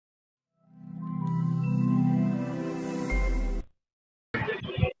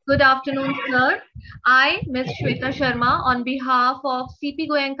Good afternoon, sir. I, Ms. Shweta Sharma, on behalf of 𝐂𝐏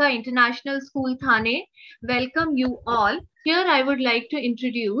𝐆𝐻𝐄𝐍𝐀 International School, Thane, welcome you all. Here I would like to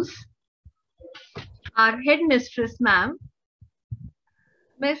introduce our headmistress, ma'am,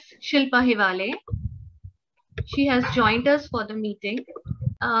 Ms. 𝐂𝐏 𝐆𝐻𝐄𝐍𝐀. She has joined us for the meeting.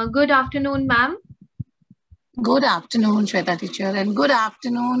 Good afternoon, ma'am. Good afternoon, Shweta teacher, and good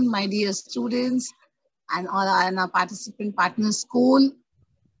afternoon, my dear students and all our participant partner school,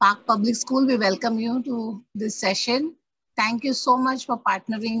 Park Public School. We welcome you to this session. Thank you so much for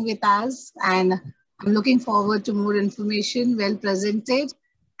partnering with us, and I'm looking forward to more information, well presented,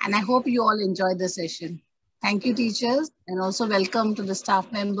 and I hope you all enjoy the session. Thank you, teachers, and also welcome to the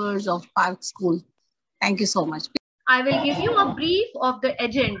staff members of Park School. Thank you so much. I will give you a brief of the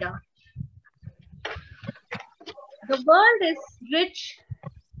agenda. The world is rich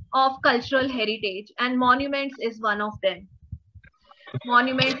of cultural heritage, and monuments is one of them.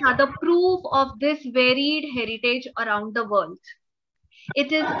 Monuments are the proof of this varied heritage around the world.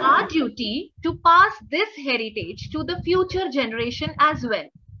 It is our duty to pass this heritage to the future generation as well.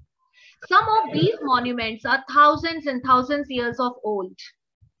 Some of these monuments are thousands and thousands years of old,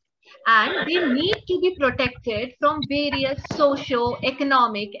 and they need to be protected from various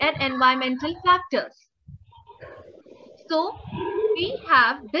socio-economic and environmental factors. So we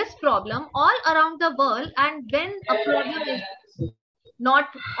have this problem all around the world, and when a problem is not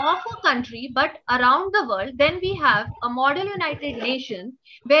of a country but around the world, then we have a model United Nations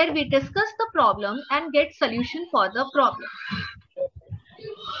where we discuss the problem and get solution for the problem.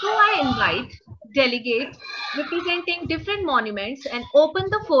 So I invite delegates representing different monuments and open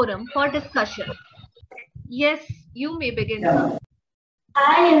the forum for discussion. Yes, you may begin, sir.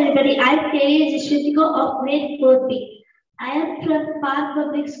 Hi everybody, I'm 𝐂𝐏 𝐆𝐻𝐄𝐍𝐀 of grade 4B. I am from Park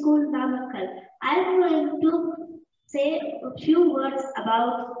Public School, Namakkal. I am going to say a few words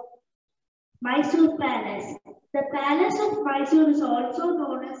about Mysore Palace. The Palace of Mysore is also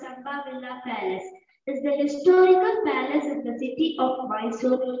known as Ambavilla Palace. It is the historical palace in the city of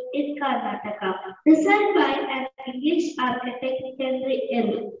Mysore in Karnataka, designed by an English architect Henry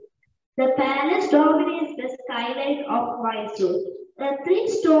L. The palace dominates the skyline of Mysore. A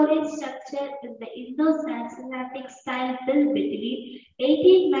three-story structure in the Indo-Sasanic style built between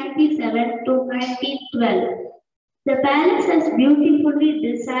 1897 to 1912. The palace has beautifully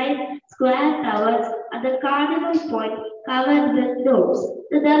designed square towers at the cardinal point covered with domes.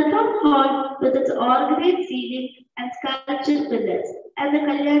 The Darbar Hall with its ornate ceiling and sculptured pillars, and the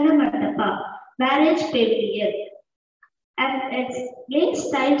Kalyana Mandapa, marriage pavilion, and its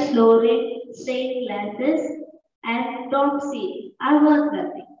gate-style flooring, stained glasses, and dome seal are worth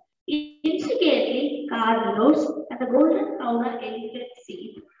nothing. Intricately carved roads and the golden counter elephant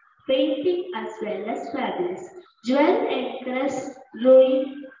seat, painting as well as fabulous. Jewel-encrusted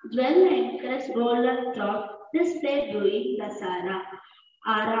golden top displayed during Dasara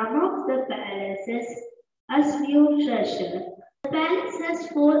are among the palace's new treasure. The palace has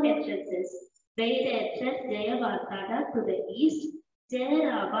four entrances. Main entrance Jayavartana to the east,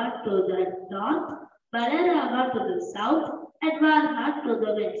 Jayarama to the north, Balarama to the south, and Varna to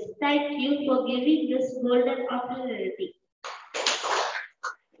the west. Thank you for giving this golden opportunity.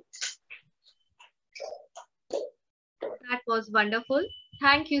 That was wonderful.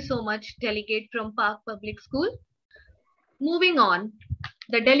 Thank you so much, delegate from Park Public School. Moving on,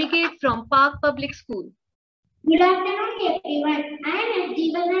 the delegate from Park Public School. Good afternoon, everyone. I am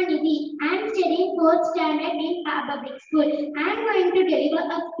𝐿𝐿. I am studying 4th standard in Park Public School. I am going to deliver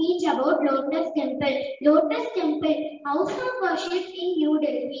a speech about Lotus Temple. Lotus Temple, house of worship in New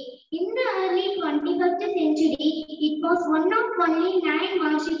Delhi. In the early 21st century, it was one of only 9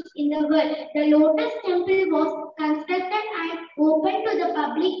 worships in the world. The Lotus Temple was constructed and opened to the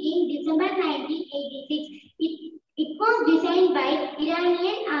public in December 1986. It was designed by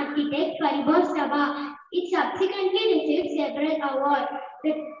Iranian architect Faribaz Sabah. It subsequently received several awards.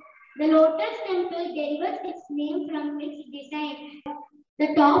 The Lotus Temple derives its name from its design.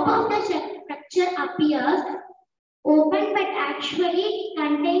 The top of the structure appears open but actually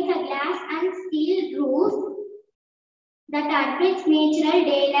contains a glass and steel roof that admits natural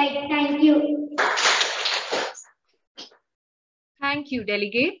daylight. Thank you. Thank you,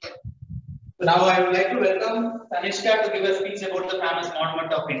 delegate. Now I would like to welcome Tanishka to give a speech about the famous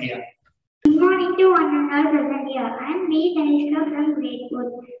monument of India. Good morning to one and all present here. I am B. Tanishka from grade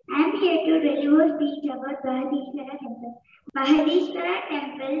 4. I am here to deliver a speech about 𝐵ahadishwara Temple. 𝐵ahadishwara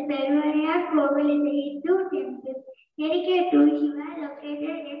Temple, Peruvaliyar Koval is a Hindu temple dedicated to Shiva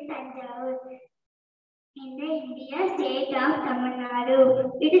located in Tanjavur in the India state of Tamil Nadu.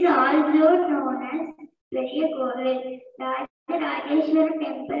 It is also known as Periya Koval. Rajeshwara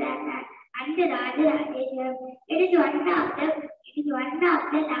temple and the Rajarajeshwaram. It is one of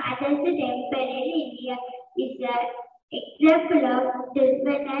the largest temple in India. It's an example of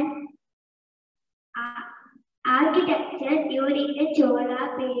development architecture during the Chola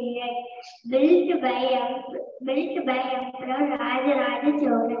period, built by Emperor Rajaraja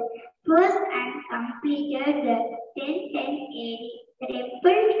Chola, first and completed the 1010 AD. The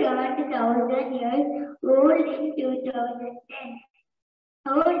temple turned 1,000 years old in 2010.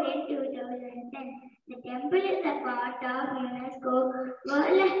 The temple is a part of UNESCO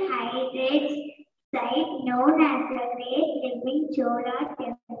World Heritage Site known as the Great Living Chola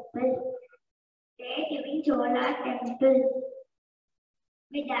Temple.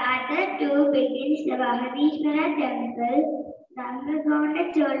 With the other two buildings, the Mahadishwara Temple, Gangagonda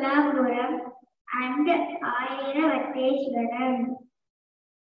Cholapuram, and Ayiravateshwaram.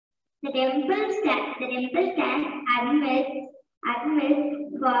 The temple stands amidst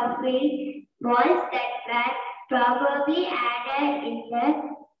fossil walls that were probably added in the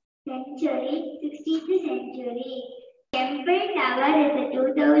 16th century. Temple tower is a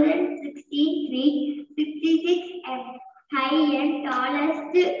 2,063 high and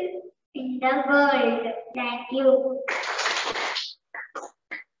tallest in the world. Thank you.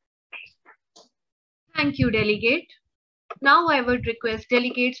 Thank you, Delegate. Now I would request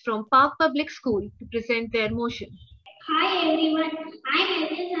delegates from Park Public School to present their motion. Hi everyone, I'm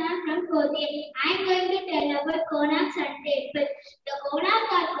Eshana from 𝐂𝐏. I'm going to tell about 𝐂𝐏 Sun Temple. The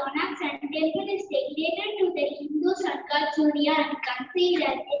𝐂𝐏 Sun Temple is dedicated to the Hindu sun god Surya and conceived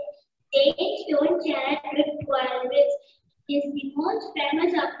as a stone chariot with 12 wheels. It is the most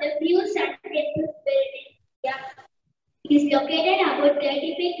famous of the few sun temples built in India. It is located about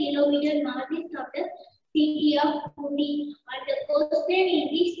 35 kilometers northeast of the city of Pune on the coastline in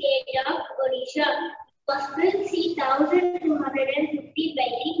the state of Odisha. Was built 3,250 by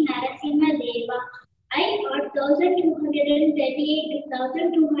King Narasimha Deva. I got 1,238 to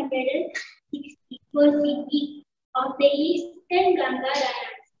 1,264 CE of the Eastern Ganga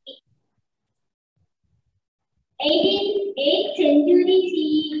dynasty. 8th century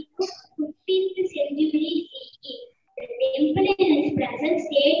CE to 15th century CE. The temple in its present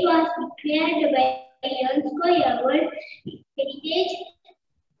state was declared by UNESCO World Heritage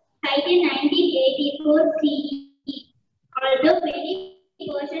Site in 1984 CE. Although many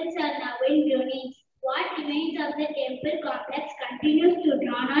portions are now in ruins, what remains of the temple complex continues to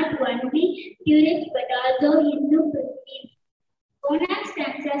draw not only tourists but also Hindu pilgrims. 𝐂𝐏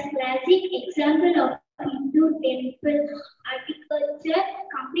stands as classic example of Hindu temple architecture,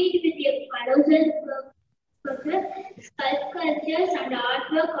 complete with a colossal sculptures and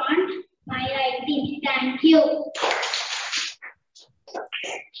artwork on myriad. Thank you.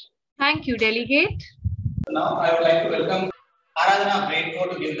 Thank you, Delegate. Now I would like to welcome Aradhana grade 4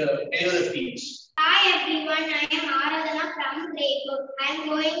 to deliver the speech. Hi everyone, I am Aradhana from grade 4. I am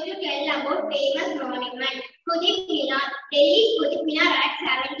going to tell about famous monument, 𝐂𝐏 Minar. Delhi's 𝐂𝐏 Minar at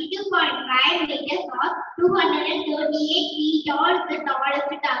 72.5 meters or 238 feet tall, the tallest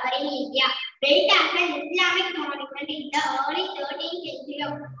tower in India. Built as an Islamic monument in the early 13th century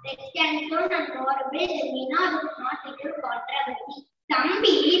of red sandstone and marble, the Minar is not little controversy. Some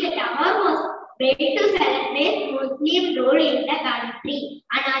believe the tower was built to celebrate Muslim rule in the country,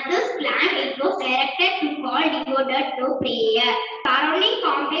 and others claim it was erected to call devoted to prayer. Surrounding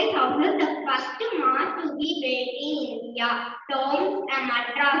complex houses the first mosque to be built in India, tombs, a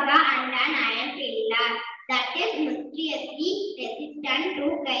madrasa, and an iron pillar that is mysteriously resistant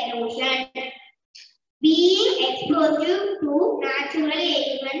to corrosion. Being exposed to natural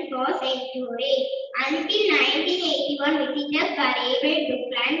elements for centuries. Until 1981, visitors were able to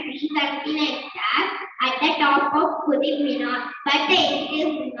climb 379 steps at the top of 𝐂𝐏 Minar, but the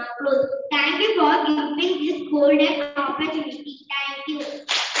entrance is not closed. Thank you for giving this golden opportunity. Thank you.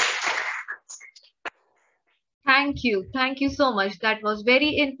 Thank you. Thank you so much. That was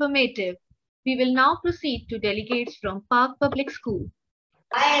very informative. We will now proceed to delegates from Park Public School.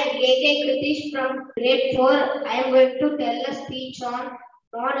 I am 𝐂𝐏 from grade 4. I am going to tell a speech on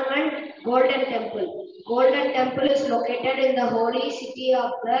monument Golden Temple. Golden Temple is located in the holy city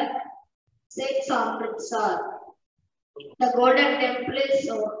of the Sikhs Amritsar. The Golden Temple is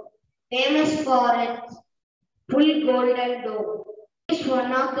famous for its full golden dome. It is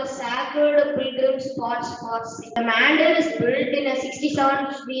one of the sacred pilgrim spots for Sikhs. The mandir is built in a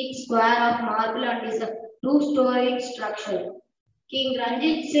 67 feet square of marble and is a 2-story structure. King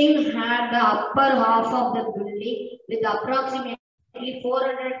Ranjit Singh had the upper half of the building with approximately nearly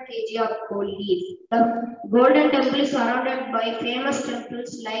 400 kg of gold leaf. The Golden Temple is surrounded by famous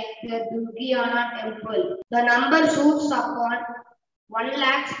temples like the Durgiana Temple. The number shoots upon 1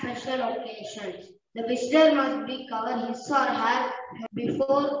 lakh special occasions. The visitor must be covered his or her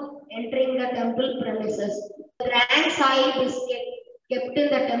before entering the temple premises. The Grand Sahib is kept in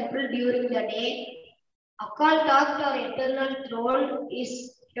the temple during the day. Akal Takht or Eternal Throne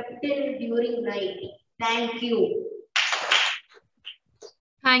is kept in during night. Thank you.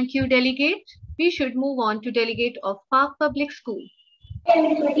 Thank you, Delegate. We should move on to Delegate of Park Public School. Hey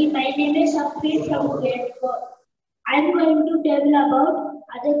everybody, my name is Akhil from grade 4. I'm going to tell about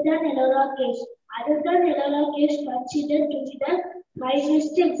Ajanta Ellora caves. Ajanta Ellora caves considered to be the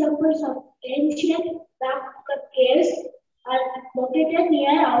finest examples of ancient rock cut caves are located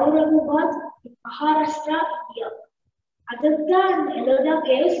near Aurangabad, Maharashtra, India. Ajanta and Ellora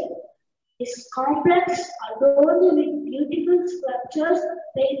caves is complex, adorned with beautiful sculptures,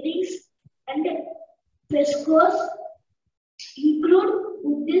 paintings, and frescoes, include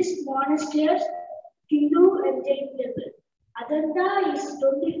Buddhist monasteries, Hindu and Jain temples. Ajanta caves is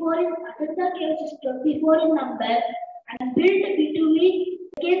 24 in number and built between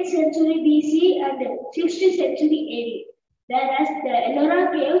 2nd century BC and 6th century AD. Whereas the Ellora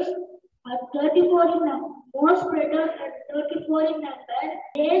caves are 34 in number, more spread out and 34 in number,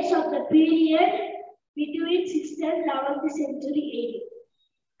 dates of the period between 6th and 11th century AD.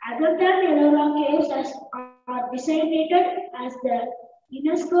 Ajanta and Ellora caves are designated as the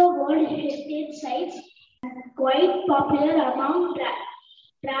UNESCO World Heritage Sites and quite popular among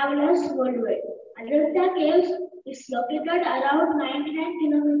travelers worldwide. Ajanta caves is located around 99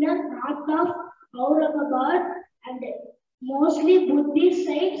 kilometers north of Aurangabad and mostly Buddhist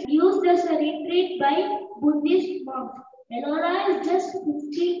sites used as a retreat by Buddhist monks. Ellora is just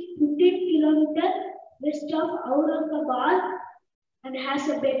 15 kilometers west of Aurangabad and has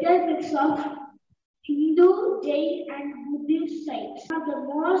a better mix of Hindu, Jain and Buddhist sites. One of the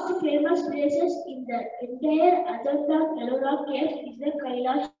most famous places in the entire Ajanta Ellora caves is the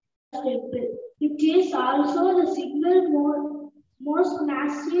𝐂𝐏 temple, which is also the single most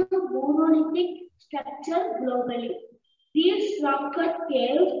massive monolithic structure globally. These rock-cut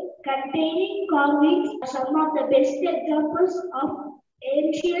caves containing carvings are some of the best examples of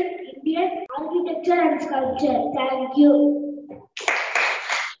ancient Indian architecture and sculpture. Thank you.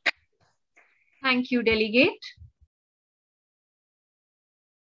 Thank you, Delegate.